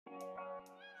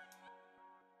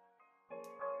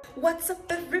What's up,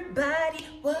 everybody?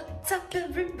 What's up,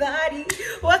 everybody?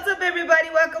 What's up, everybody?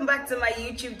 Welcome back to my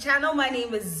YouTube channel. My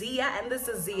name is Ziya and this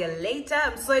is Ziya Later.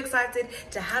 I'm so excited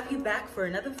to have you back for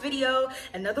another video,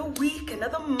 another week,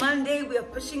 another Monday. We are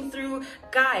pushing through.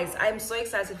 Guys, I'm so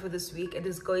excited for this week. It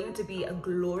is going to be a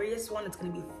glorious one. It's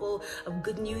going to be full of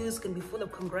good news. It's going to be full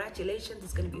of congratulations.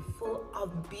 It's going to be full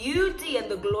of beauty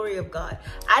and the glory of God.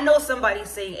 I know somebody's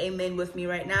saying amen with me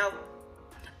right now.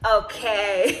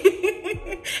 Okay.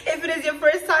 If it is your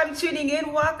first time tuning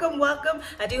in, welcome.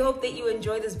 I do hope that you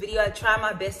enjoy this video. I try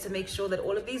my best to make sure that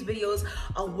all of these videos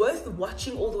are worth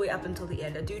watching all the way up until the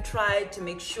end. I do try to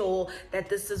make sure that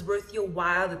this is worth your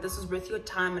while, that this is worth your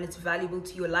time, and it's valuable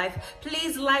to your life.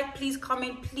 Please like, please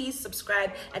comment, please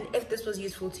subscribe, and if this was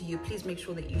useful to you, please make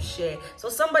sure that you share so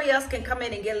somebody else can come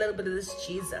in and get a little bit of this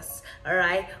Jesus. All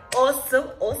right, awesome.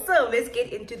 Let's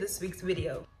get into this week's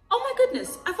video. Oh my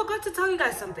goodness, I forgot to tell you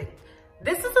guys something.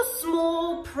 This is a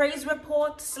small praise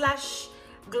report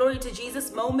 / glory to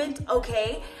Jesus moment,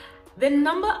 okay? The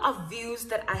number of views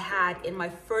that I had in my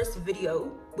first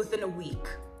video within a week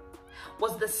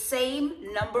was the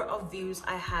same number of views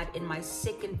I had in my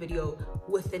second video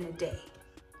within a day.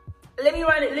 Let me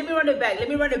run it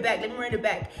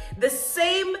back. The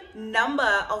same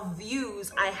number of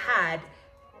views I had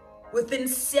within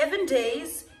 7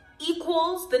 days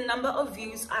equals the number of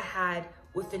views I had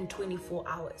within 24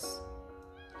 hours.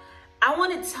 I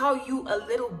want to tell you a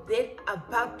little bit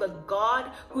about the God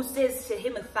who says to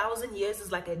him 1,000 years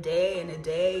is like a day and a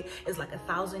day is like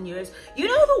 1,000 years. You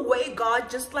know the way God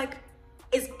just like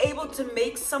is able to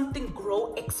make something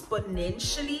grow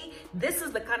exponentially? This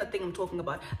is the kind of thing I'm talking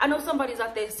about. I know somebody's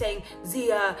out there saying,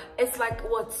 Ziya, it's like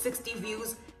what, 60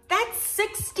 views? That's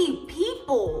 60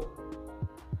 people.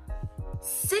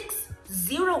 60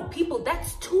 people.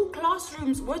 That's 2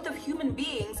 classrooms worth of human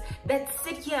beings that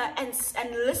sit here and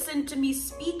listen to me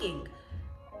speaking.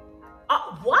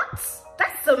 What?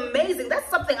 That's amazing. That's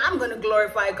something I'm going to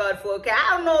glorify God for, okay?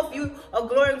 I don't know if you are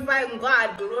glorifying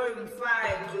God.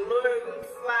 Glorifying.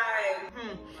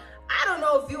 I don't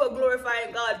know if you are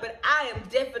glorifying God, but I am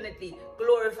definitely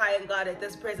glorifying God at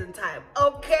this present time,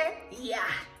 okay? Yeah.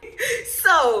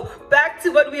 So back to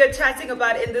what we are chatting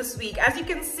about in this week. As you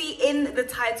can see in the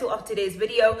title of today's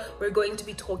video, we're going to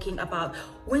be talking about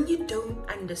when you don't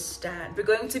understand. We're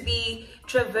going to be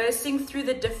traversing through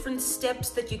the different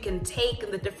steps that you can take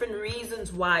and the different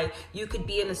reasons why you could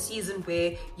be in a season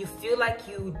where you feel like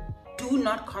you do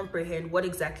not comprehend what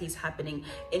exactly is happening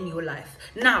in your life.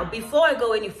 Now, before I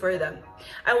go any further,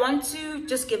 I want to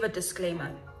just give a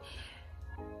disclaimer.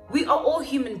 We are all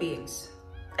human beings.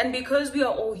 And because we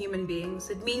are all human beings,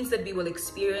 it means that we will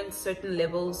experience certain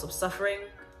levels of suffering,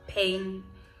 pain,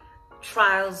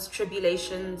 trials,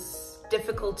 tribulations,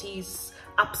 difficulties,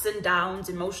 ups and downs,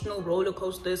 emotional roller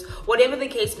coasters, whatever the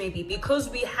case may be. Because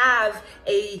we have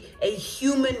a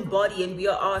human body and we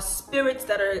are spirits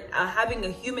that are having a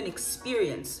human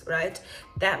experience, right?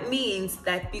 That means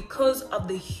that because of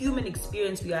the human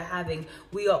experience we are having,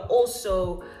 we are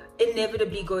also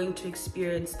inevitably going to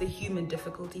experience the human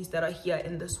difficulties that are here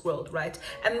in this world, right?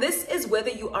 And this is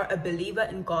whether you are a believer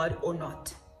in God or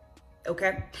not.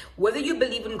 Okay, whether you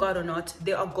believe in God or not,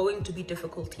 there are going to be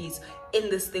difficulties in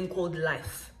this thing called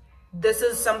life. This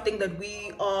is something that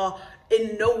we are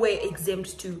in no way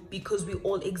exempt to because we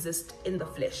all exist in the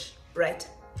flesh, right?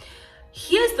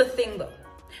 Here's the thing though.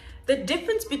 The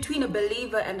difference between a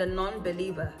believer and a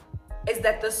non-believer is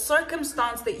that the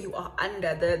circumstance that you are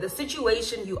under, the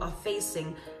situation you are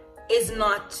facing is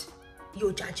not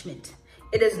your judgment.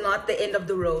 It is not the end of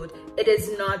the road. It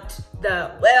is not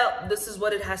the, well, this is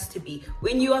what it has to be.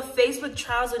 When you are faced with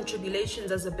trials and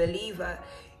tribulations as a believer,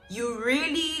 you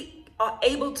really are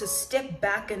able to step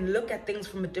back and look at things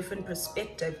from a different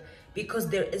perspective because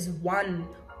there is one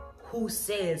who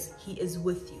says he is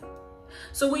with you.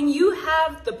 So when you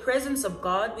have the presence of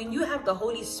God, when you have the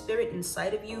Holy Spirit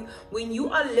inside of you, when you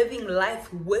are living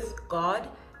life with God,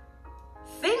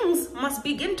 things must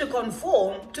begin to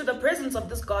conform to the presence of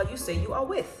this God you say you are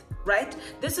with, right?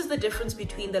 This is the difference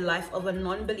between the life of a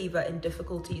non-believer in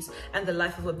difficulties and the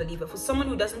life of a believer. For someone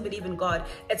who doesn't believe in God,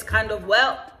 it's kind of,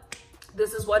 well,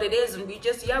 this is what it is, and we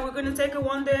just, yeah, we're going to take it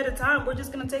one day at a time. We're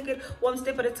just going to take it one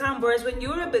step at a time. Whereas when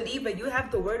you're a believer, you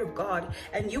have the word of God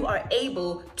and you are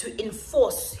able to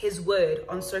enforce his word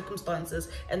on circumstances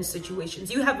and situations.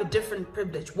 You have a different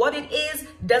privilege. What it is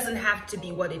doesn't have to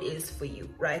be what it is for you,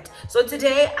 right? So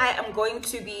today I am going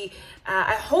to be,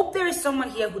 I hope there is someone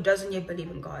here who doesn't yet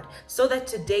believe in God, so that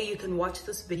today you can watch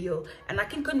this video and I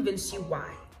can convince you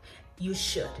why. you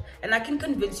should. And I can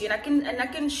convince you, and I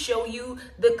can show you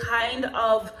the kind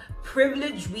of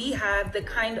privilege we have, the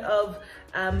kind of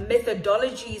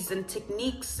methodologies and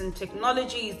techniques and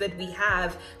technologies that we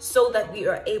have, so that we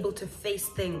are able to face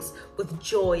things with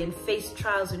joy and face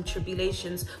trials and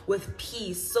tribulations with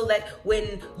peace, so that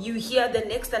when you hear the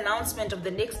next announcement of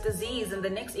the next disease and the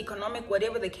next economic,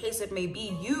 whatever the case it may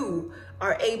be, you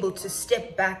are able to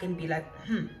step back and be like,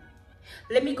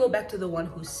 let me go back to the one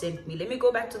who sent me. Let me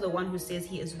go back to the one who says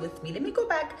he is with me. Let me go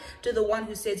back to the one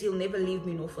who says he'll never leave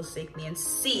me nor forsake me, and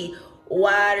see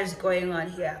what is going on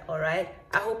here. All right,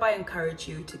 I hope I encourage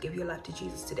you to give your life to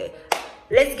Jesus today.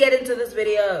 Let's get into this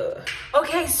video.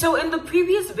 Okay, so in the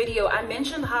previous video, I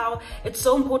mentioned how it's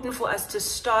so important for us to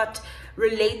start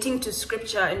relating to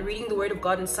scripture and reading the word of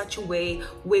God in such a way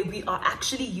where we are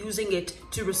actually using it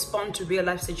to respond to real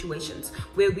life situations,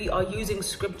 where we are using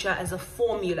scripture as a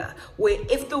formula, where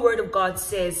if the word of God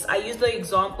says, I use the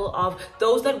example of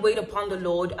those that wait upon the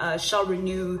Lord shall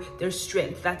renew their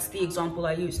strength. That's the example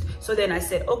I used. So then I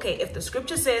said, okay, if the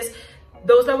scripture says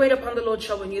those that wait upon the Lord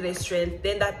shall renew their strength,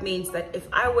 then that means that if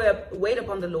I wait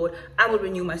upon the Lord, I will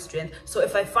renew my strength. So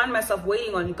if I find myself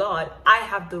waiting on God, I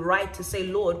have the right to say,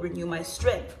 Lord, renew my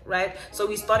strength, right? So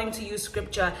we're starting to use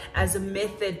scripture as a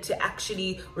method to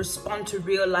actually respond to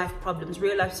real life problems,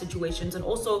 real life situations, and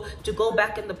also to go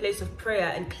back in the place of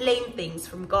prayer and claim things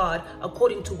from God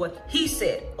according to what he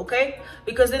said, okay?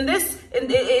 Because in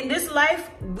this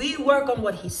life, we work on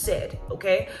what he said,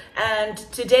 okay? And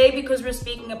today, because we're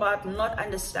speaking about not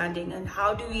understanding and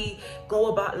how do we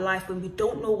go about life when we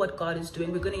don't know what God is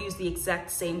doing, we're going to use the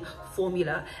exact same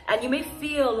formula. And you may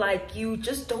feel like you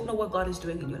just don't know what God is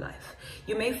doing in your life.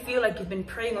 You may feel like you've been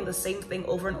praying on the same thing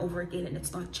over and over again and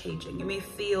it's not changing. You may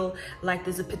feel like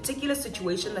there's a particular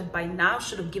situation that by now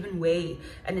should have given way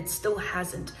and it still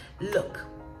hasn't. Look,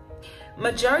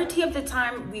 majority of the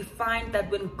time we find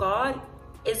that when God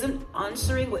isn't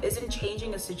answering or isn't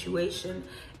changing a situation,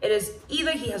 it is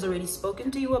either he has already spoken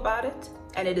to you about it,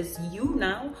 and it is you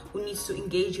now who needs to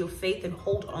engage your faith and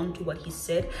hold on to what he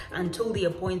said until the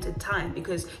appointed time.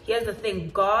 Because here's the thing,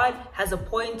 God has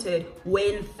appointed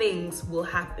when things will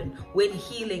happen, when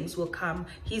healings will come.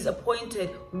 He's appointed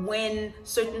when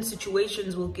certain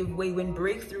situations will give way, when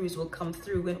breakthroughs will come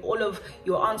through, when all of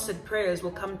your answered prayers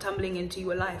will come tumbling into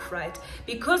your life, right?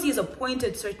 Because he's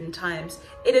appointed certain times,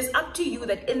 it is up to you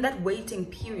that in that waiting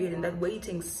period, in that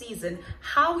waiting season,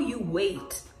 how you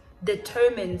wait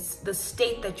determines the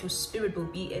state that your spirit will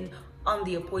be in on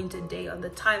the appointed day, on the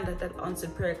time that that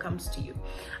answered prayer comes to you.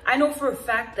 I know for a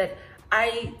fact that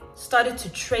I started to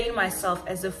train myself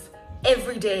as if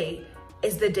every day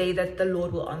is the day that the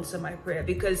Lord will answer my prayer,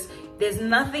 because there's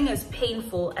nothing as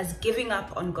painful as giving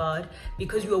up on God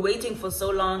because you were waiting for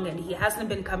so long and he hasn't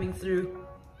been coming through.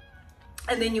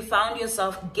 And then you found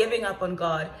yourself giving up on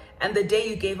God, and the day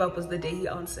you gave up was the day he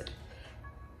answered.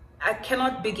 I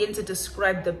cannot begin to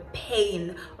describe the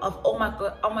pain of, oh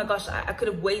my gosh, I could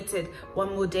have waited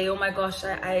one more day. Oh my gosh,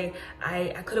 I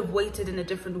could have waited in a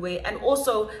different way. And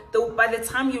also, by the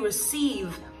time you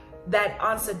receive that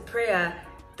answered prayer,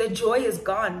 the joy is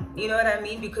gone. You know what I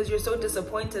mean? Because you're so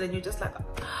disappointed and you're just like,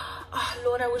 oh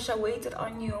Lord, I wish I waited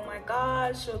on you. Oh my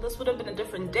gosh, so this would have been a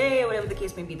different day, or whatever the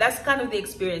case may be. That's kind of the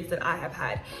experience that I have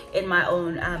had in my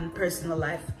own personal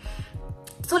life.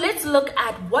 So let's look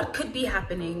at what could be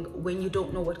happening when you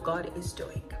don't know what God is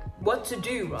doing. What to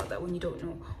do, rather, when you don't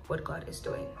know what God is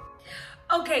doing.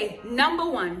 Okay, number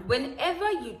one, whenever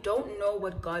you don't know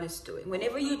what God is doing,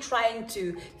 whenever you're trying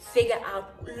to figure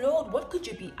out, Lord, what could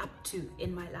you be up to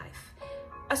in my life?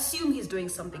 Assume he's doing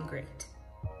something great.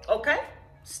 Okay?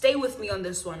 Stay with me on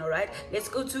this one, all right? Let's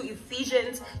go to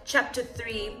Ephesians chapter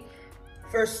 3.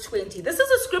 Verse 20. This is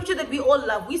a scripture that we all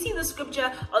love. We see the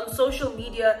scripture on social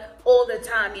media all the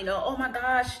time, you know. Oh my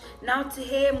gosh, now to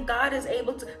him God is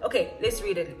able to. Okay, let's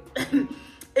read it.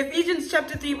 Ephesians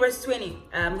chapter 3 verse 20.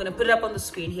 I'm going to put it up on the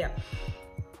screen here.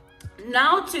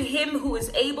 Now to him who is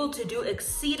able to do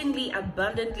exceedingly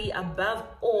abundantly above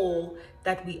all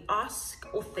that we ask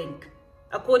or think,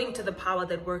 according to the power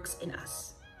that works in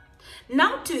us.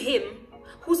 Now to him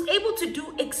who's able to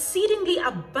do exceedingly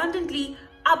abundantly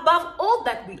above all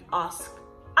that we ask,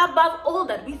 above all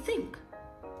that we think.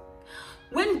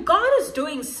 When God is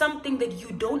doing something that you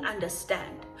don't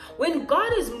understand, when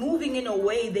God is moving in a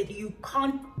way that you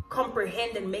can't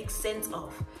comprehend and make sense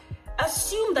of,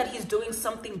 assume that he's doing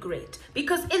something great.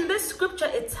 Because in this scripture,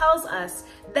 it tells us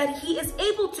that he is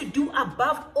able to do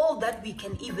above all that we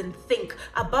can even think,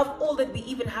 above all that we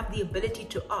even have the ability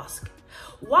to ask.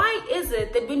 Why is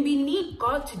it that when we need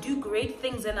God to do great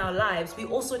things in our lives, we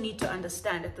also need to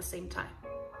understand at the same time?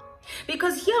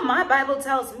 Because here my Bible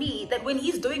tells me that when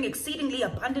he's doing exceedingly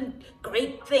abundant,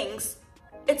 great things,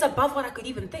 it's above what I could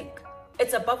even think.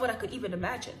 It's above what I could even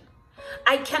imagine.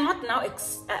 I cannot now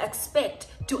expect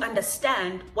to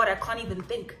understand what I can't even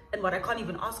think, and what I can't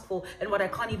even ask for, and what I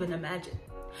can't even imagine.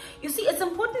 You see, it's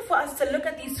important for us to look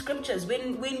at these scriptures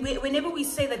whenever we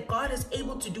say that God is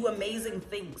able to do amazing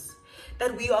things,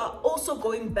 that we are also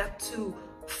going back to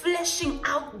fleshing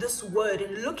out this word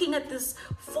and looking at this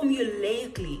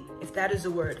formulaically, if that is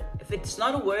a word. If it's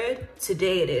not a word,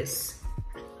 today it is.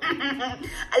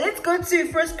 Let's go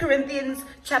to 1 Corinthians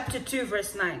chapter 2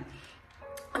 verse 9.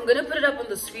 I'm going to put it up on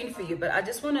the screen for you, but I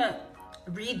just want to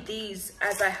read these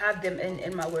as I have them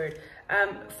in my word.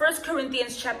 1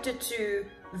 Corinthians chapter 2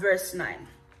 verse 9.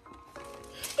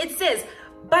 It says,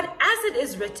 "But as it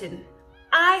is written,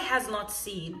 eye has not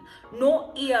seen,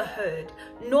 nor ear heard,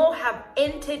 nor have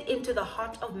entered into the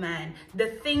heart of man the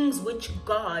things which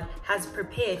God has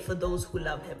prepared for those who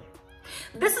love him."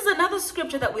 This is another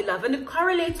scripture that we love, and it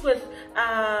correlates with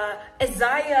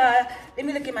Isaiah. Let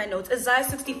me look at my notes. Isaiah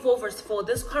 64 verse 4.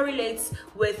 This correlates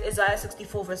with Isaiah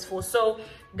 64 verse 4. So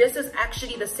this is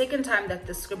actually the second time that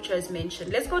the scripture is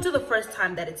mentioned. Let's go to the first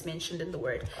time that it's mentioned in the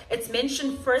word. It's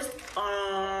mentioned first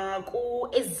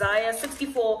Isaiah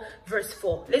 64 verse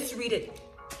 4. Let's read it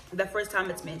the first time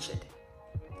it's mentioned.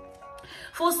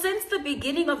 "For since the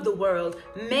beginning of the world,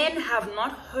 men have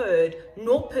not heard,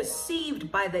 nor perceived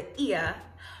by the ear,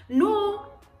 nor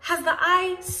has the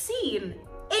eye seen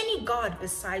any God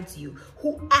besides you,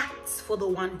 who acts for the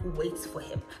one who waits for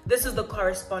him." This is the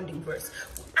corresponding verse.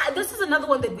 This is another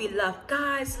one that we love.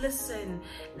 Guys, listen.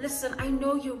 I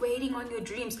know you're waiting on your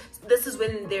dreams. This is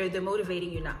when they're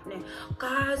motivating you now.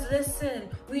 Guys, listen.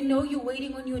 We know you're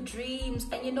waiting on your dreams.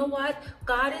 And you know what?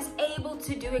 God is able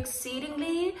to do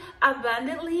exceedingly,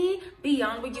 abundantly,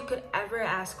 beyond what you could ever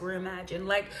ask or imagine.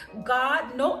 Like,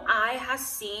 God, no eye has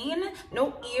seen,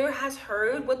 no ear has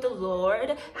heard what the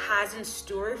Lord has in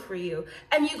store for you.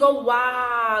 And you go,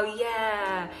 wow,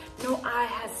 yeah, no eye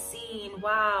has seen,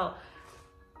 wow.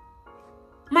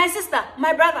 My sister,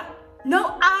 my brother,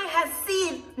 no eye has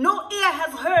seen, no ear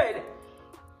has heard.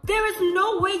 There is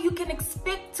no way you can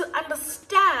expect to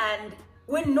understand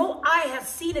when no eye has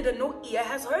seen it and no ear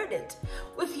has heard it.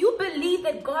 If you believe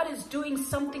that God is doing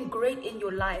something great in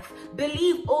your life,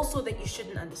 believe also that you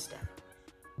shouldn't understand.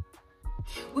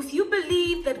 If you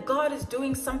believe that God is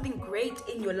doing something great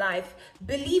in your life,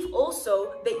 believe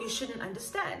also that you shouldn't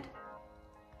understand.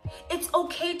 It's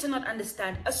okay to not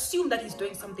understand. Assume that he's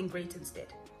doing something great instead.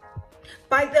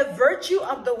 By the virtue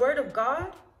of the word of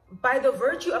God, by the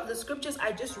virtue of the scriptures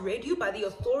I just read you, by the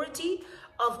authority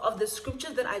of the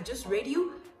scriptures that I just read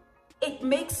you, it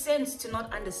makes sense to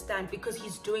not understand because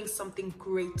he's doing something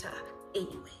greater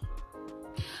anyway.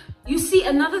 You see,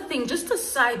 another thing, just a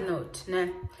side note,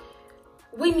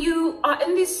 when you are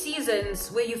in these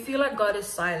seasons where you feel like God is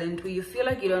silent, where you feel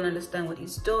like you don't understand what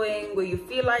he's doing, where you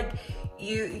feel like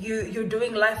you're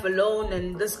doing life alone,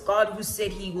 and this God who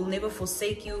said he will never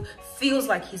forsake you feels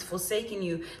like he's forsaken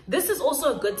you, this is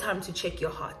also a good time to check your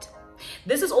heart.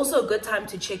 This is also a good time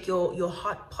to check your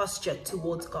heart posture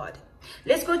towards God.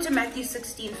 Let's go to Matthew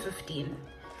 16:15.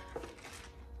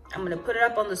 I'm going to put it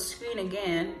up on the screen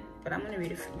again, but I'm going to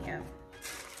read it from here.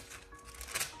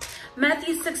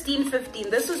 Matthew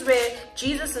 16:15. This is where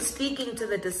Jesus is speaking to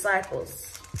the disciples.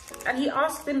 And he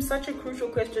asked them such a crucial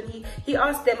question. He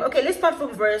asked them, okay, let's start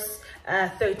from verse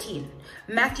 13.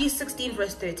 Matthew 16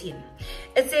 verse 13.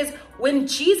 It says, "When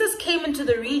Jesus came into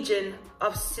the region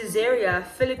of Caesarea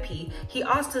Philippi, he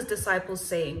asked his disciples,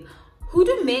 saying, 'Who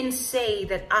do men say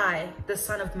that I, the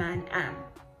Son of Man, am?'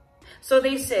 So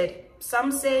they said,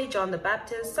 'Some say John the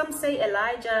Baptist, some say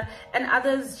Elijah, and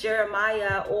others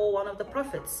Jeremiah or one of the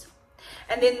prophets.'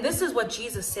 And then this is what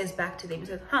Jesus says back to them. He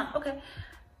says, okay.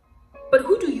 But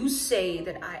who do you say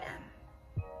that I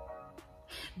am?"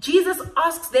 Jesus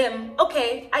asks them,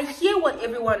 okay, I hear what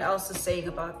everyone else is saying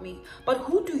about me, but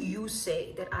who do you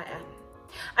say that I am?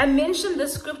 I mentioned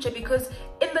this scripture because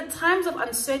in the times of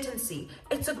uncertainty,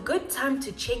 it's a good time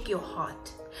to check your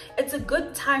heart. It's a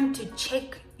good time to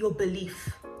check your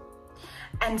belief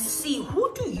and see,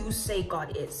 who do you say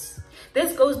God is?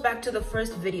 This goes back to the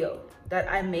first video that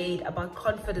I made about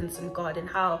confidence in God, and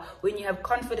how when you have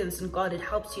confidence in God, it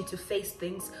helps you to face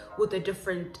things with a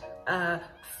different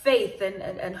faith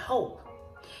and hope.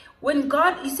 When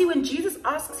God, you see, when Jesus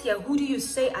asks here, who do you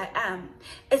say I am?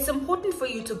 It's important for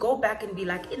you to go back and be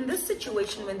like, in this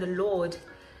situation when the Lord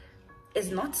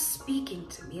is not speaking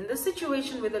to me, in this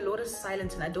situation where the Lord is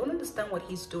silent and I don't understand what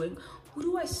he's doing, who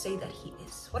do I say that he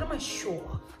is? What am I sure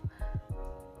of?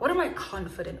 What am I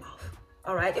confident of?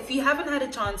 All right, if you haven't had a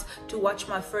chance to watch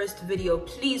my first video,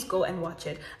 please go and watch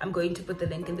it. I'm going to put the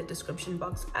link in the description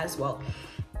box as well.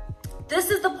 This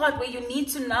is the part where you need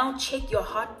to now check your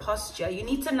heart posture. You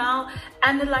need to now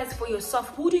analyze for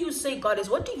yourself, who do you say God is?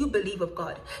 What do you believe of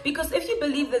God? Because if you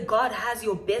believe that God has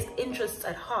your best interests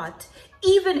at heart,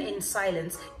 even in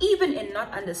silence, even in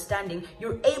not understanding,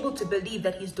 you're able to believe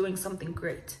that he's doing something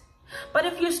great. But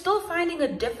if you're still finding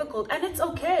it difficult, and it's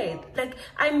okay, like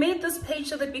I made this page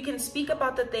so that we can speak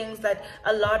about the things that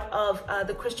a lot of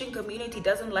the Christian community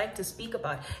doesn't like to speak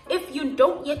about. If you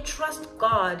don't yet trust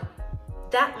God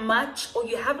that much, or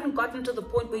you haven't gotten to the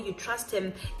point where you trust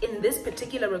him in this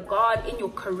particular regard, in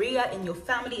your career, in your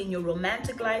family, in your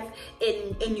romantic life,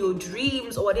 in your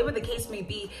dreams, or whatever the case may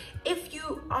be, if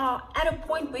you are at a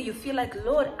point where you feel like,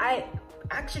 Lord, I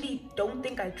actually don't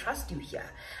think I trust you here.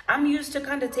 I'm used to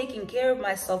kind of taking care of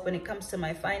myself when it comes to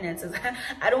my finances.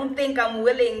 I don't think I'm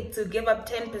willing to give up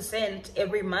 10%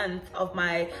 every month of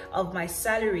my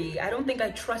salary. I don't think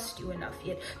I trust you enough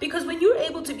yet. Because when you're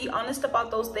able to be honest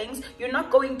about those things, you're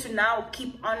not going to now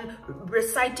keep on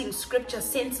reciting scripture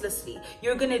senselessly.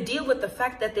 You're going to deal with the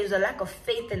fact that there's a lack of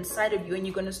faith inside of you, and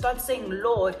you're going to start saying,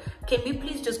 Lord, can we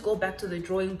please just go back to the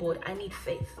drawing board? I need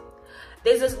faith.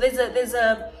 There's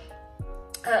a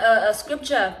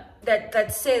scripture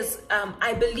that says,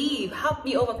 I believe, help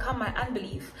me overcome my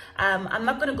unbelief. I'm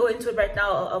not going to go into it right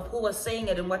now of who was saying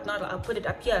it and whatnot. I'll put it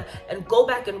up here and go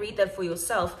back and read that for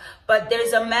yourself. But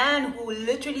there's a man who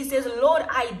literally says, Lord,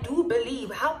 I do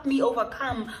believe, help me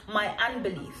overcome my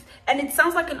unbelief. And it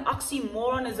sounds like an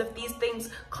oxymoron, as if these things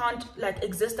can't like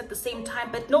exist at the same time,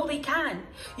 but no, they can.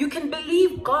 You can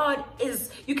believe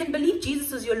you can believe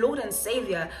Jesus is your Lord and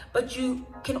Savior, but you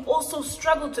can also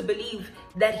struggle to believe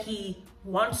that he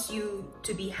wants you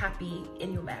to be happy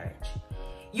in your marriage.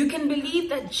 You can believe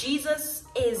that Jesus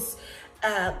is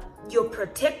your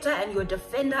protector and your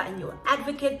defender and your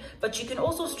advocate, but you can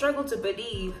also struggle to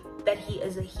believe that he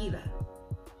is a healer.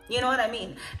 You know what I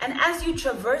mean? And as you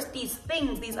traverse these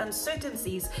things, these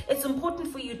uncertainties, it's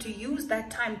important for you to use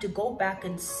that time to go back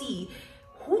and see,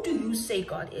 who do you say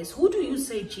God is? Who do you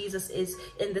say Jesus is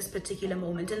in this particular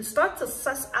moment? And start to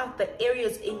suss out the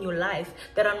areas in your life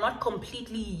that are not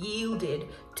completely yielded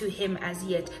to him as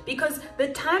yet. Because the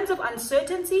times of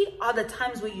uncertainty are the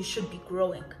times where you should be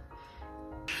growing.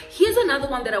 Here's another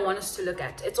one that I want us to look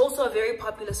at. It's also a very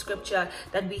popular scripture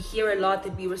that we hear a lot,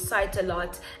 that we recite a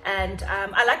lot. And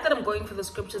I like that I'm going for the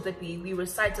scriptures that we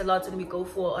recite a lot and we go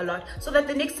for a lot, so that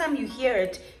the next time you hear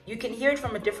it, you can hear it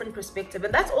from a different perspective.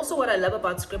 And that's also what I love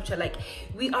about scripture. Like,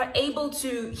 we are able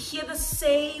to hear the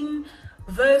same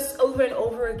verse over and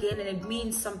over again, and it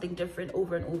means something different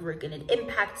over and over again. It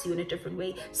impacts you in a different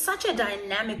way. Such a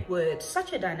dynamic word,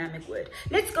 such a dynamic word.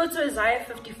 Let's go to Isaiah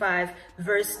 55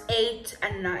 verse 8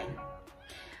 and 9.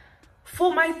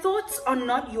 For my thoughts are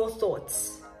not your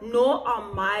thoughts, nor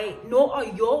are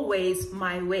your ways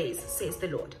my ways, says the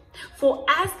Lord. For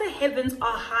as the heavens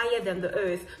are higher than the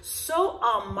earth, so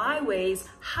are my ways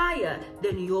higher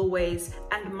than your ways,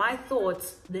 and my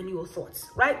thoughts than your thoughts,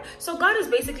 right? So God is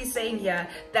basically saying here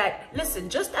that, listen,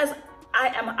 just as I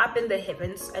am up in the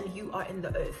heavens and you are in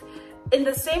the earth, in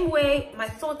the same way, my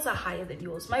thoughts are higher than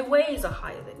yours, my ways are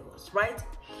higher than yours, right?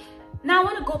 Now, I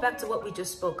want to go back to what we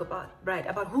just spoke about, right?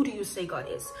 About who do you say God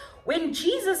is? When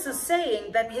Jesus is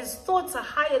saying that his thoughts are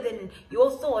higher than your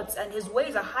thoughts and his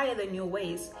ways are higher than your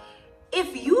ways,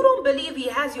 if you don't believe he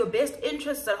has your best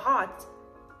interests at heart,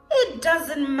 it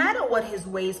doesn't matter what his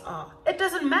ways are. It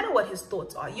doesn't matter what his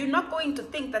thoughts are. You're not going to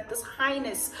think that this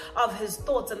highness of his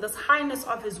thoughts and this highness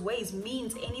of his ways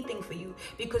means anything for you,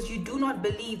 because you do not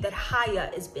believe that higher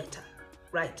is better,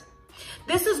 right?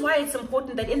 This is why it's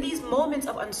important that in these moments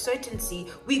of uncertainty,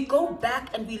 we go back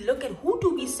and we look at, who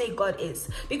do we say God is?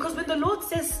 Because when the Lord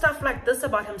says stuff like this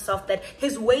about himself, that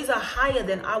his ways are higher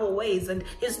than our ways and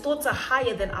his thoughts are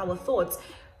higher than our thoughts,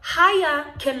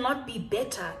 higher cannot be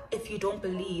better if you don't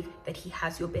believe that he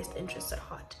has your best interests at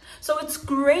heart. So it's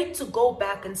great to go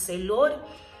back and say, Lord,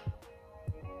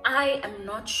 I am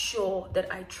not sure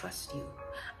that I trust you.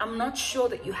 I'm not sure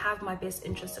that you have my best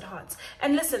interests at heart.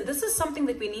 And listen, this is something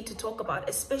that we need to talk about,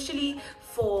 especially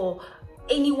for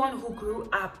anyone who grew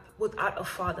up without a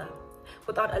father,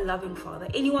 without a loving father.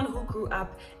 Anyone who grew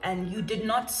up and you did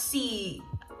not see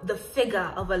the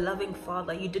figure of a loving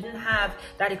father. You didn't have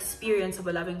that experience of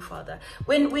a loving father.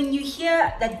 When you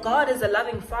hear that God is a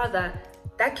loving father,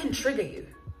 that can trigger you.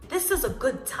 This is a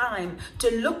good time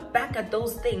to look back at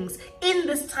those things in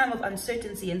this time of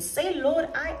uncertainty and say, Lord,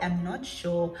 I am not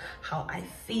sure how I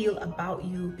feel about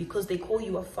you, because they call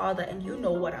you a father and you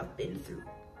know what I've been through,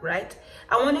 right?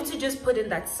 I wanted to just put in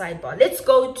that sidebar. Let's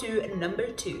go to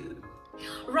number 2.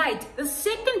 Right. The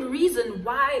second reason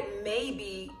why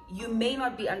maybe you may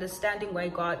not be understanding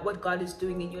what God is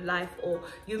doing in your life, or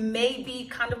you may be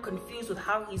kind of confused with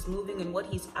how he's moving and what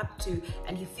he's up to,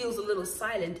 and he feels a little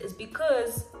silent, is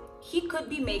because he could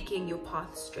be making your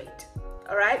path straight.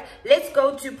 All right, let's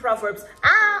go to Proverbs.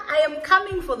 I am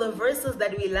coming for the verses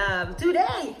that we love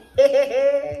today.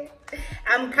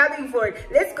 I'm coming for it.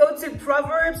 Let's go to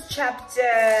Proverbs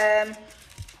chapter...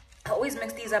 I always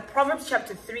mix these up. Proverbs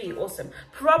chapter 3. Awesome.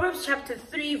 Proverbs chapter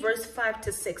 3 verse 5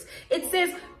 to 6. It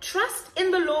says, trust in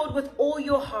the Lord with all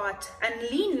your heart and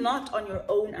lean not on your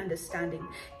own understanding.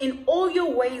 In all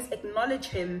your ways acknowledge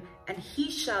him and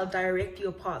he shall direct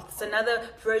your paths. Another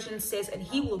version says, and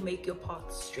he will make your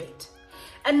path straight.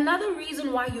 Another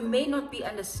reason why you may not be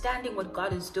understanding what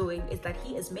God is doing is that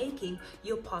he is making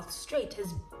your path straight.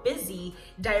 He's busy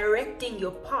directing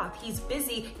your path. He's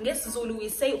busy. We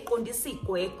say,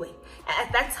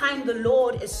 at that time, the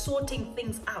Lord is sorting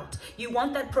things out. You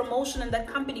want that promotion in that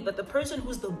company, but the person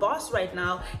who's the boss right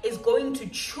now is going to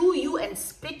chew you and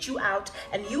spit you out,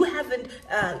 and you haven't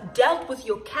dealt with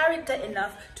your character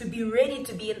enough to be ready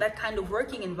to be in that kind of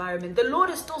working environment. The Lord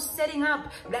is still setting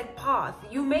up that path.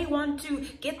 You may want to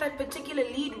get that particular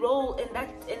lead role in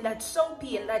that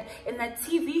soapy, in that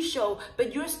TV show,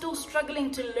 but you're still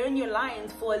struggling to learn your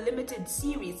lines for a limited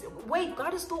series. Wait,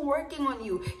 God is still working on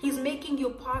you. He's making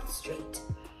your path straight.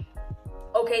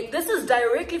 Okay, this is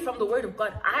directly from the word of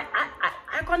God.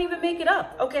 I can't even make it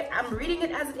up. Okay, I'm reading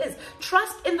it as it is.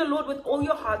 Trust in the Lord with all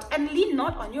your heart and lean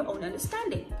not on your own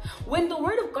understanding. When the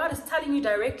word of God is telling you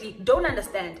directly, don't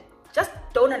understand. Just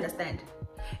don't understand.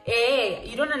 Hey,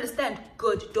 you don't understand?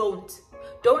 Good, don't.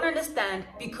 Don't understand,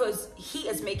 because he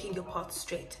is making your path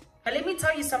straight. Now, let me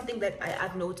tell you something that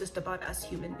I've noticed about us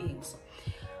human beings.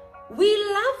 We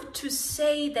love to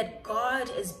say that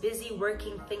God is busy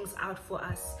working things out for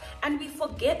us, and we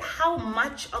forget how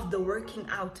much of the working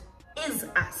out is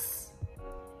us.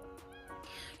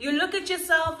 You look at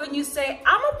yourself and you say,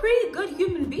 I'm a pretty good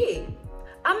human being.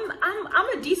 I'm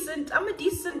a decent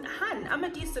hun. I'm a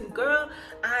decent girl.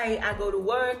 I go to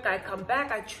work, I come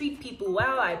back, I treat people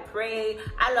well, I pray,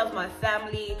 I love my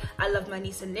family, I love my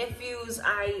niece and nephews,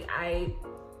 I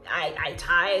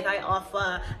tithe, I offer.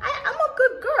 I'm a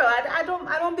good girl.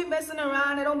 I don't be messing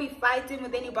around. I don't be fighting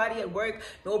with anybody at work.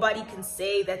 Nobody can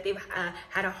say that they've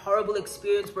had a horrible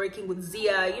experience working with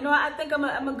Ziya. You know, I think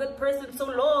I'm a good person. So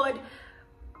Lord,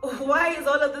 why is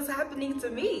all of this happening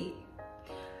to me?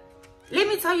 Let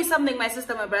me tell you something, my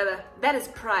sister, my brother. That is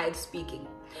pride speaking.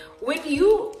 When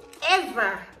you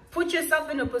ever put yourself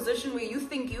in a position where you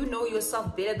think you know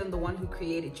yourself better than the one who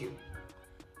created you,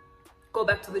 go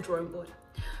back to the drawing board.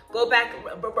 Go back,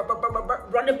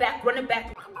 run it back.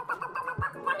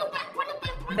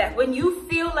 When you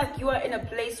feel like you are in a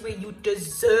place where you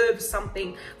deserve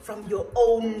something from your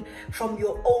own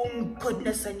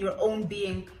goodness and your own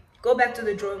being, go back to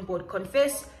the drawing board,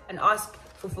 confess and ask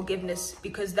for forgiveness,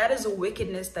 because that is a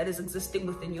wickedness that is existing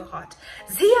within your heart.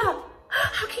 Ziya,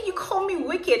 how can you call me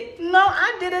wicked? No,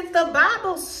 I didn't. The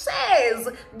Bible says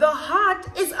the heart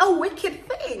is a wicked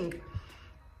thing.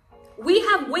 We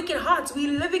have wicked hearts.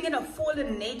 We're living in a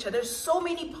fallen nature. There's so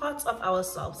many parts of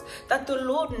ourselves that the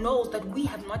Lord knows that we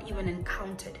have not even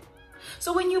encountered.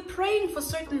 So when you're praying for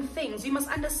certain things, you must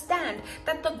understand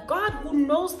that the God who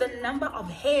knows the number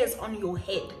of hairs on your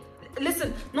head,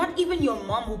 listen, not even your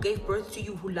mom who gave birth to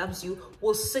you, who loves you,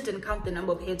 will sit and count the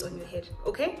number of hairs on your head,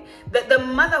 okay? The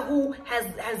mother who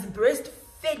has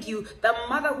breastfed you, the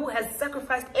mother who has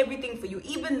sacrificed everything for you,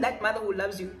 even that mother who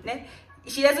loves you,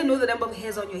 she doesn't know the number of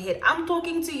hairs on your head. I'm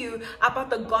talking to you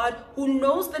about the God who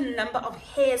knows the number of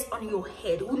hairs on your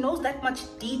head, who knows that much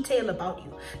detail about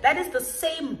you. That is the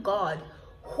same God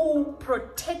who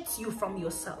protects you from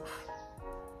yourself.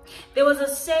 There was a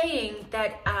saying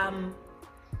that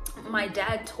my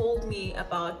dad told me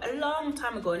about a long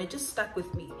time ago, and it just stuck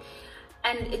with me.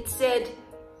 And it said,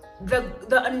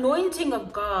 the anointing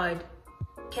of God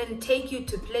can take you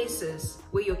to places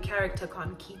where your character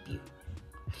can't keep you.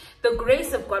 The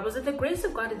grace of God, was it the grace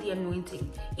of God or the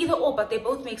anointing? Either or, but they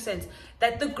both make sense.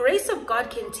 That the grace of God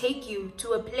can take you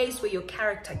to a place where your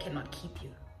character cannot keep you.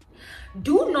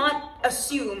 Do not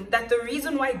assume that the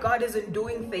reason why God isn't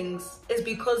doing things is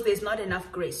because there's not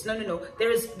enough grace. No.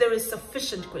 There is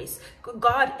sufficient grace.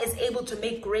 God is able to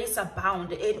make grace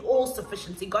abound in all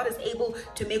sufficiency. God is able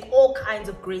to make all kinds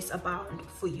of grace abound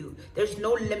for you. There's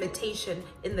no limitation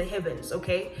in the heavens,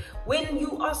 okay? When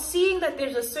you are seeing that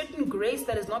there's a certain grace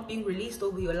that is not being released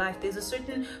over your life, there's a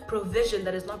certain provision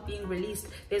that is not being released,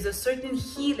 there's a certain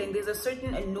healing, there's a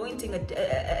certain anointing,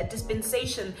 a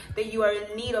dispensation that you are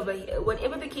in need of,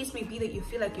 whatever the case may be that you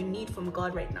feel like you need from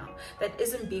God right now that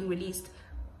isn't being released?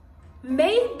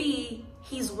 Maybe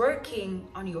he's working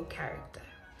on your character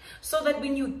so that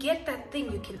when you get that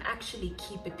thing, you can actually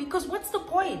keep it. Because what's the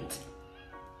point?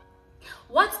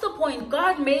 What's the point?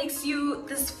 God makes you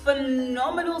this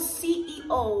phenomenal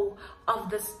CEO of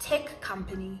this tech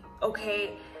company,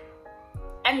 okay?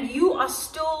 And you are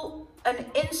still an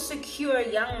insecure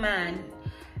young man,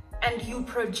 and you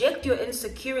project your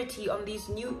insecurity on these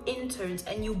new interns,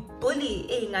 and you bully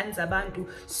Zabantu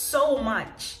so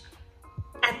much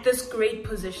at this great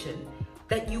position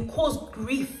that you cause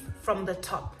grief from the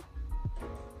top.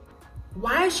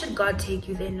 Why should God take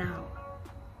you there now?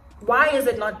 Why is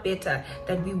it not better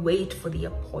that we wait for the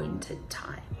appointed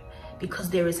time? Because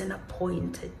there is an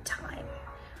appointed time.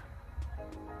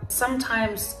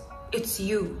 Sometimes it's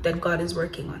you that God is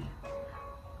working on.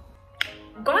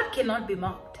 God cannot be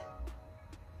mocked.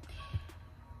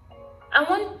 I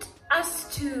want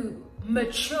us to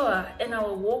mature in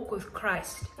our walk with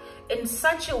Christ in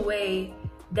such a way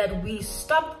that we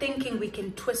stop thinking we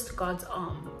can twist God's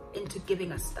arm into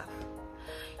giving us stuff.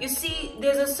 You see,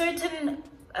 there's a certain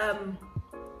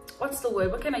what's the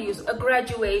word? What can I use? A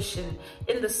graduation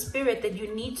in the spirit that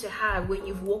you need to have when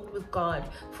you've walked with God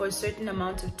for a certain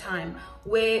amount of time,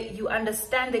 where you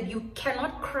understand that you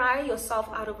cannot cry yourself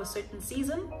out of a certain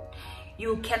season.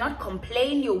 You cannot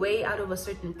complain your way out of a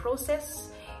certain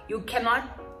process. You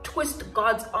cannot twist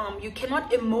God's arm. You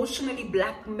cannot emotionally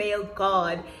blackmail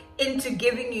God into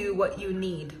giving you what you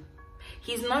need.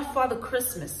 He's not Father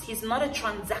Christmas. He's not a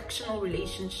transactional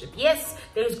relationship. Yes,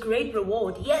 there's great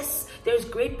reward. Yes, there's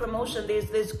great promotion.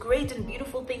 There's great and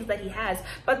beautiful things that he has.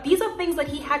 But these are things that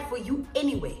he had for you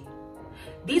anyway.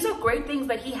 These are great things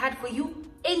that he had for you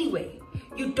anyway.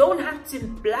 You don't have to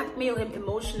blackmail him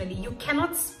emotionally. You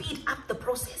cannot speed up the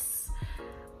process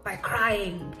by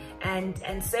crying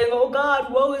and saying, oh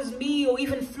God, woe is me, or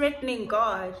even threatening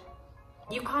God.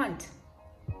 You can't.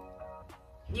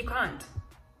 You can't.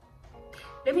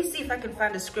 Let me see if I can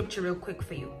find a scripture real quick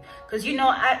for you. Because you know,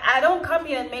 I don't come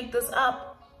here and make this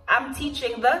up. I'm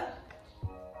teaching the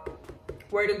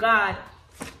Word of God.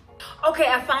 Okay,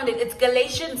 I found it. It's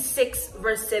Galatians 6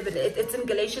 verse 7. It's in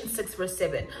Galatians 6 verse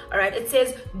 7. All right, it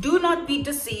says, do not be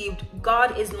deceived.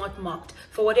 God is not mocked.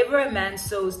 For whatever a man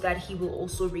sows, that he will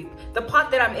also reap. The part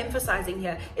that I'm emphasizing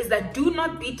here is that do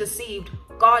not be deceived.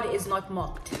 God is not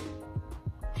mocked.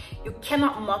 You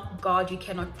cannot mock God. You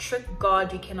cannot trick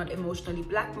God. You cannot emotionally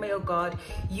blackmail God.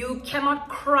 You cannot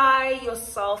cry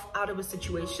yourself out of a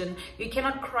situation. You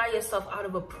cannot cry yourself out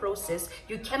of a process.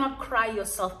 You cannot cry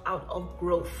yourself out of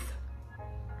growth.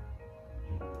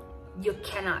 You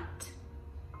cannot.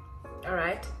 All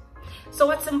right? So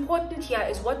what's important here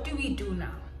is, what do we do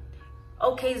now?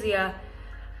 Okay, Ziya,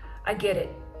 I get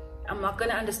it. I'm not going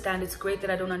to understand. It's great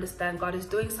that I don't understand. God is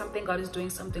doing something. God is doing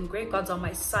something great. God's on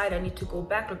my side. I need to go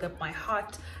back, look at my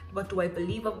heart. What do I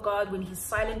believe of God? When he's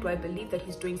silent, do I believe that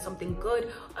he's doing something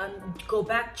good? Go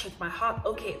back, check my heart.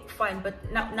 Okay, fine. But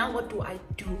now what do I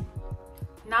do?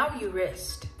 Now you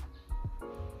rest.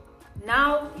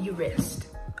 Now you rest.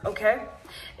 Okay?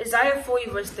 Isaiah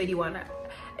 40 verse 31.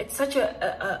 It's such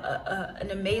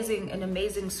an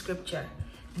amazing scripture.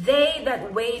 They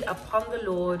that wait upon the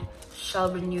Lord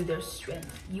shall renew their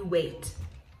strength. You wait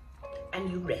and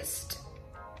you rest.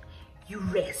 You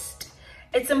rest.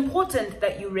 It's important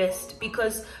that you rest,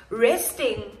 because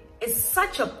resting is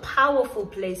such a powerful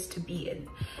place to be in.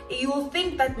 You'll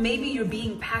think that maybe you're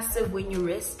being passive when you're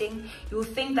resting. You'll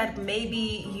think that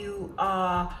maybe you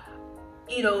are,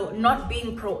 not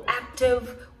being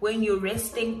proactive when you're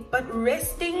resting. But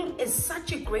resting is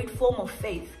such a great form of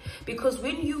faith, because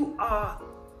when you are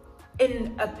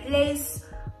in a place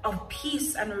of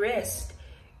peace and rest,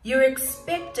 you're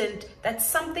expectant that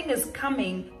something is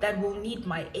coming that will need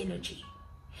my energy.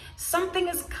 Something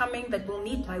is coming that will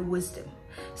need my wisdom.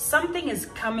 Something is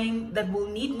coming that will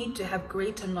need me to have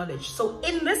greater knowledge. So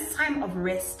in this time of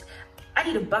rest, I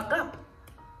need to buck up.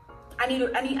 I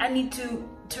need to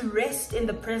rest in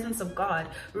the presence of God.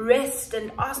 Rest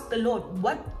and ask the Lord,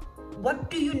 what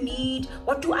do you need?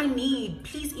 What do I need?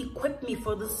 Please equip me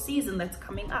for the season that's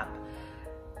coming up.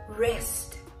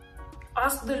 Rest.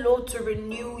 Ask the Lord to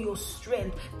renew your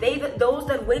strength. Those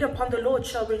that wait upon the Lord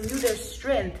shall renew their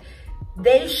strength.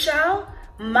 They shall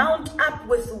mount up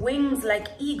with wings like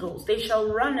eagles. They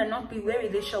shall run and not be weary.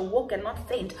 They shall walk and not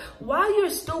faint. While you're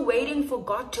still waiting for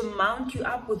God to mount you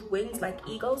up with wings like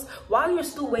eagles, while you're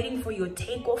still waiting for your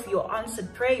takeoff, your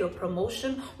answered prayer, your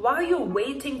promotion, while you're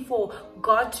waiting for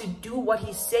God to do what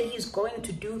he said he's going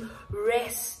to do,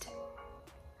 rest.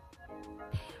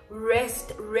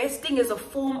 Resting is a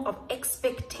form of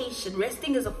expectation.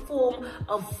 Resting is a form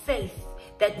of faith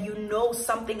that you know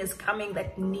something is coming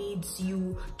that needs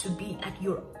you to be at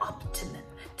your optimum,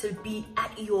 to be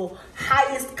at your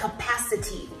highest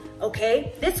capacity.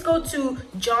 Okay, let's go to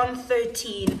John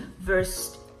 13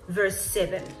 verse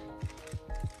 7.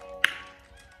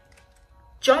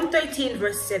 John 13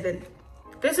 verse 7.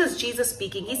 This is Jesus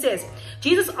speaking. He says,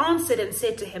 Jesus answered and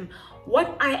said to him,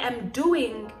 what I am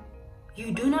doing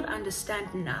you do not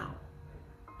understand now,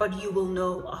 but you will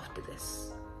know after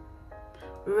this.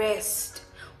 Rest.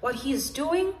 What he's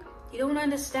doing, you don't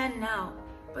understand now,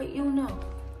 but you'll know.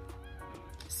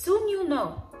 Soon you'll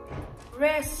know.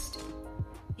 Rest.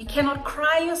 You cannot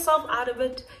cry yourself out of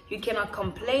it. You cannot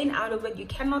complain out of it. You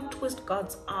cannot twist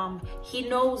God's arm. He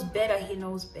knows better. He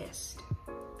knows best.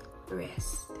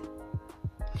 Rest.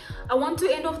 I want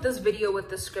to end off this video with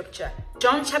the scripture.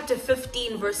 John chapter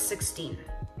 15 verse 16.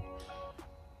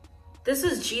 This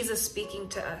is Jesus speaking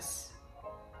to us.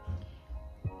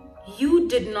 You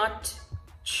did not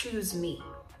choose me,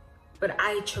 but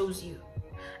I chose you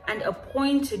and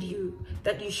appointed you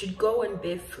that you should go and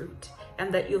bear fruit,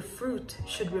 and that your fruit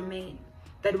should remain,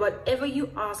 that whatever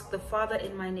you ask the Father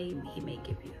in my name, he may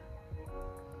give you.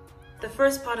 The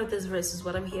first part of this verse is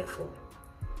what I'm here for.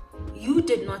 You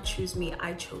did not choose me,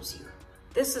 I chose you.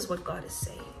 This is what God is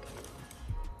saying.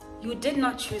 You did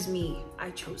not choose me, I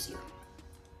chose you.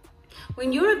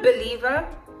 When you're a believer,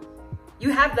 you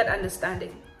have that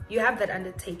understanding. You have that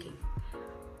undertaking.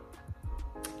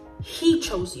 He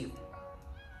chose you.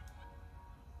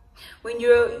 When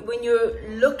you're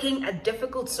looking at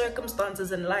difficult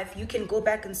circumstances in life, you can go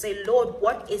back and say, Lord,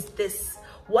 what is this?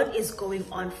 What is going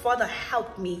on? Father,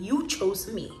 help me. You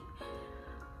chose me.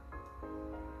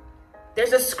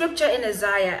 There's a scripture in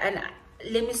Ziya, and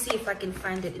let me see if I can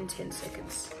find it in 10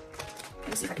 seconds. Let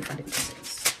me see if I can find it in 10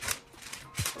 seconds.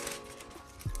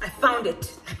 I found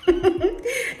it.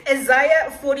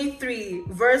 Isaiah 43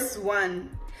 verse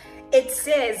 1. It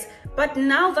says, but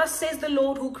now thus says the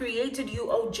Lord who created you,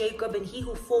 O Jacob, and he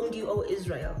who formed you, O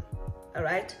Israel. All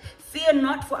right. Fear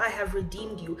not, for I have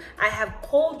redeemed you. I have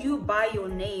called you by your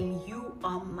name. You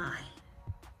are mine.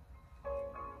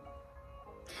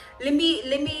 Let me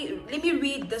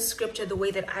read the scripture the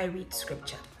way that I read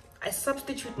scripture. I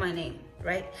substitute my name,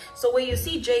 right? So where you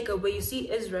see Jacob, where you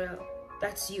see Israel,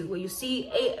 that's you. Where you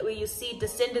see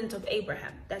descendant of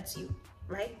Abraham, that's you,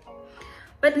 right?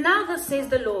 But now thus says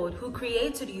the Lord who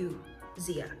created you,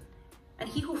 Ziya, and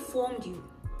he who formed you,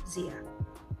 Ziya.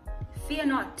 Fear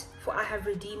not, for I have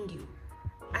redeemed you.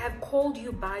 I have called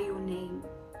you by your name.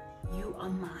 You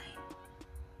are mine.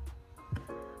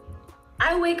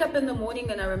 I wake up in the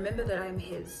morning and I remember that I am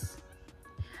his.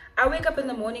 I wake up in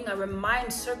the morning, I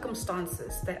remind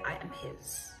circumstances that I am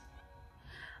his.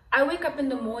 I wake up in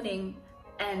the morning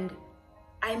and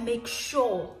I make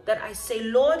sure that I say,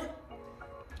 Lord,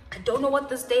 I don't know what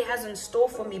this day has in store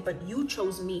for me, but you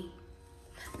chose me.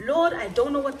 Lord, I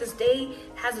don't know what this day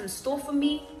has in store for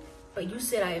me, but you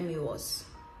said I am yours.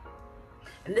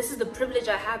 And this is the privilege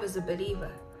I have as a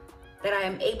believer, that I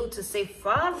am able to say,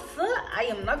 Father, I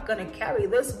am not going to carry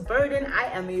this burden. I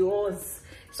am yours.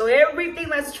 So everything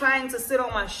that's trying to sit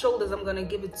on my shoulders, I'm going to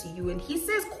give it to you. And he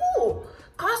says, cool,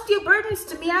 cast your burdens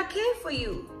to me. I care for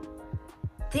you.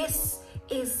 This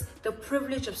is the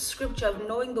privilege of scripture, of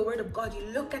knowing the word of God. You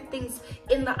look at things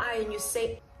in the eye and you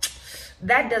say,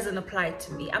 that doesn't apply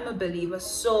to me. I'm a believer.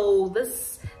 So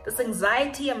this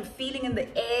anxiety I'm feeling in the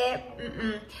air,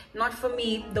 not for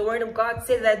me. The word of God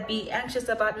says that be anxious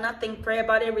about nothing, pray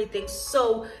about everything.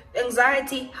 So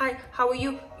anxiety, hi, how are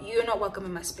you? You're not welcome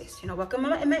in my space. You're not welcome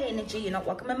in my energy. You're not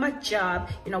welcome in my job.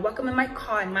 You're not welcome in my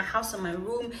car, in my house, in my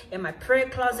room, in my prayer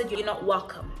closet. You're not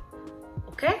welcome.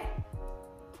 Okay?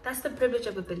 That's the privilege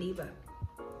of a believer.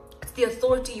 It's the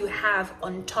authority you have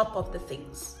on top of the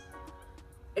things.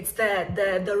 It's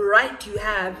the right you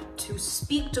have to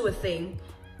speak to a thing,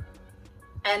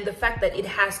 and the fact that it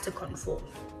has to conform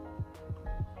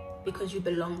because you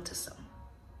belong to some.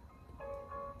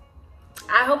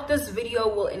 I hope this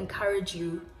video will encourage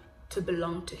you to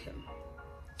belong to him,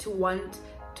 to want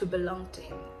to belong to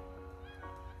him.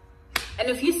 And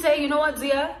if you say, you know what,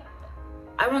 Ziya,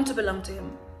 I want to belong to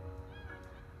him,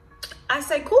 I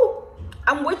say, cool,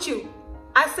 I'm with you.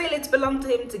 I say, let's belong to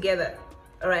him together.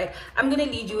 All right, I'm going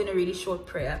to lead you in a really short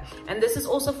prayer. And this is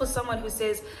also for someone who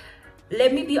says,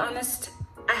 let me be honest,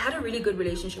 I had a really good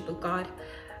relationship with God.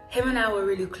 Him and I were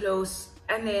really close.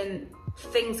 And then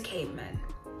things came, man.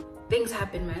 Things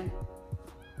happened, man.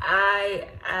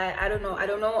 I don't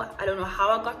know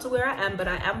how I got to where I am, but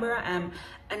I am where I am,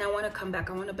 and I want to come back.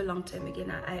 I want to belong to him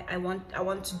again. I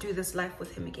want to do this life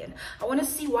with him again. I want to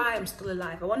see why I'm still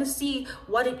alive. I want to see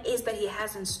what it is that he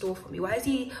has in store for me. Why is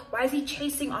he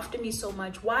chasing after me so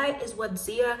much? Why is what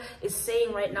Ziya is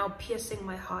saying right now piercing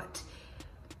my heart?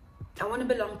 I want to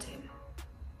belong to him.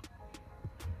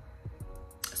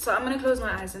 So I'm going to close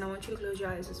my eyes, and I want you to close your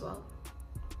eyes as well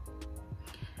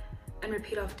and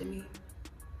repeat after me.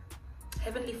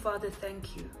 Heavenly Father,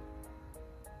 thank you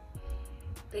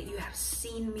that you have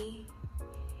seen me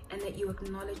and that you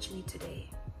acknowledge me today.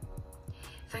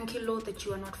 Thank you, Lord, that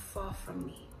you are not far from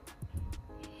me.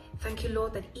 Thank you,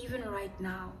 Lord, that even right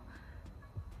now,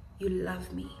 you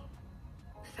love me.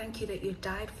 Thank you that you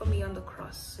died for me on the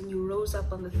cross and you rose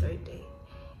up on the third day.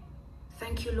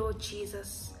 Thank you, Lord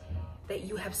Jesus, that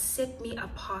you have set me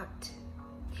apart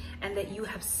and that you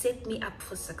have set me up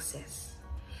for success.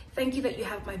 Thank you that you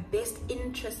have my best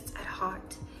interests at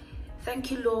heart.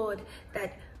 Thank you, Lord,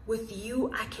 that with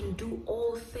you I can do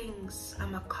all things.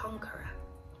 I'm a conqueror.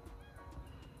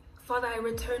 Father, I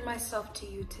return myself to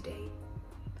you today.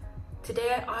 Today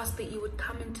I ask that you would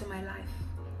come into my life.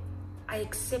 I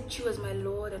accept you as my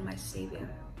Lord and my Savior.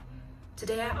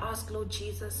 Today I ask, Lord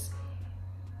Jesus,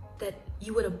 that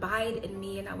you would abide in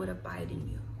me and I would abide in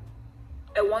you.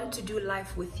 I want to do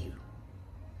life with you.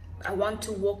 I want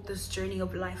to walk this journey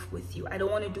of life with you. I don't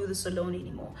want to do this alone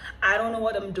anymore. I don't know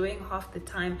what I'm doing half the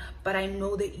time, but I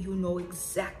know that you know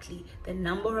exactly the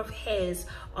number of hairs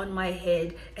on my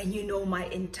head, and you know my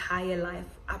entire life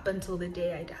up until the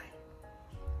day I die.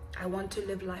 I want to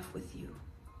live life with you.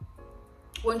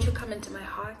 Won't you come into my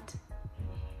heart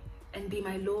and be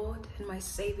my Lord and my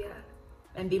Savior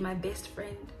and be my best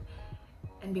friend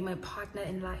and be my partner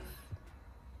in life?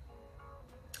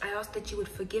 I ask that you would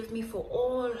forgive me for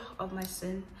all of my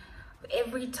sin,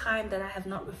 every time that I have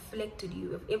not reflected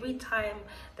you, every time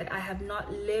that I have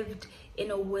not lived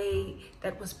in a way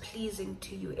that was pleasing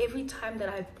to you, every time that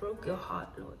I broke your heart,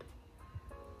 Lord.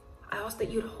 I ask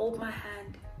that you'd hold my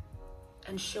hand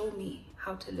and show me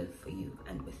how to live for you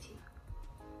and with you.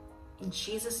 In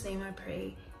Jesus' name I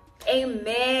pray.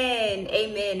 Amen.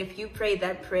 Amen. If you prayed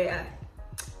that prayer,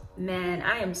 man,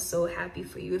 I am so happy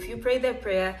for you. If you prayed that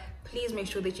prayer, please make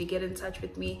sure that you get in touch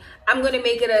with me. I'm going to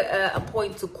make it a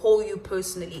point to call you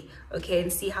personally, okay,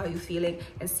 and see how you're feeling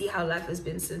and see how life has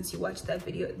been since you watched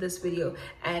this video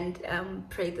and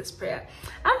prayed this prayer.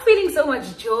 I'm feeling so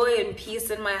much joy and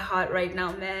peace in my heart right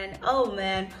now, man. Oh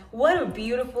man, what a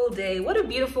beautiful day. What a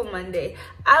beautiful Monday.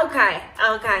 Okay,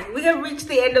 we have reached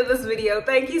the end of this video.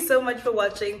 Thank you so much for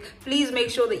watching. Please make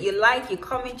sure that you like, you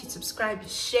comment, you subscribe, you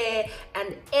share,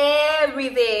 and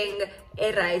everything.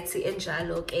 Okay?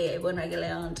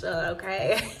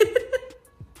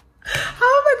 How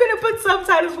am I gonna put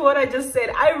subtitles for what I just said?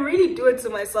 I really do it to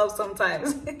myself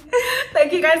sometimes.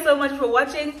 Thank you guys so much for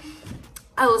watching.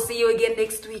 I will see you again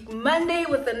next week, Monday,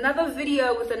 with another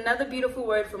video, with another beautiful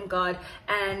word from God.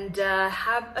 And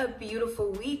have a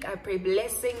beautiful week. I pray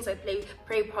blessings. I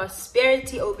pray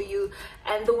prosperity over you.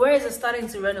 And the words are starting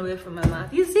to run away from my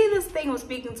mouth. You see, this thing was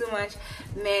speaking too much.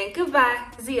 Man, goodbye.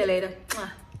 See you later. Mwah.